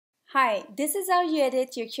Hi, this is how you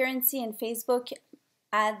edit your currency in Facebook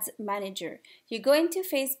Ads Manager. You go into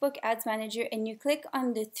Facebook Ads Manager and you click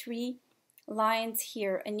on the three lines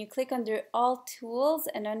here and you click under All Tools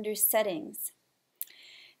and under Settings.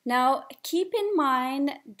 Now, keep in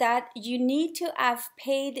mind that you need to have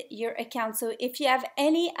paid your account. So if you have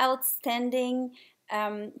any outstanding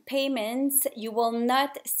payments, you will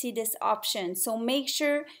not see this option. So make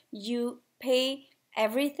sure you pay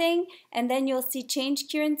everything, and then you'll see change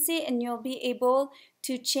currency and you'll be able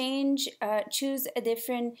to choose a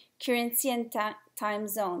different currency and time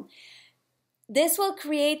zone. This will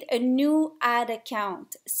create a new ad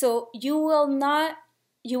account. So you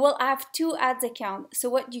will have two ads accounts. So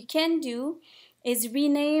what you can do is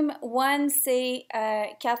rename one, say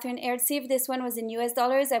Catherine Aird. See if this one was in US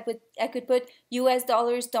dollars, I could put US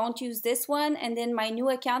dollars, don't use this one, and then my new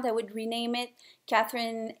account I would rename it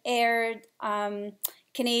Catherine Aird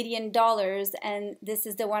Canadian dollars, and this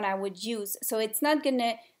is the one I would use. So it's not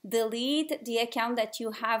gonna delete the account that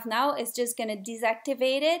you have now, it's just gonna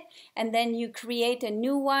deactivate it, and then you create a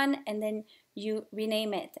new one and then you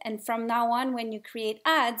rename it. And from now on, when you create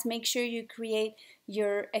ads, make sure you create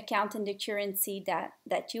your account in the currency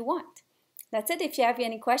that you want. That's it. If you have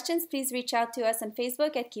any questions, please reach out to us on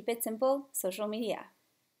Facebook at Keep It Simple Social Media.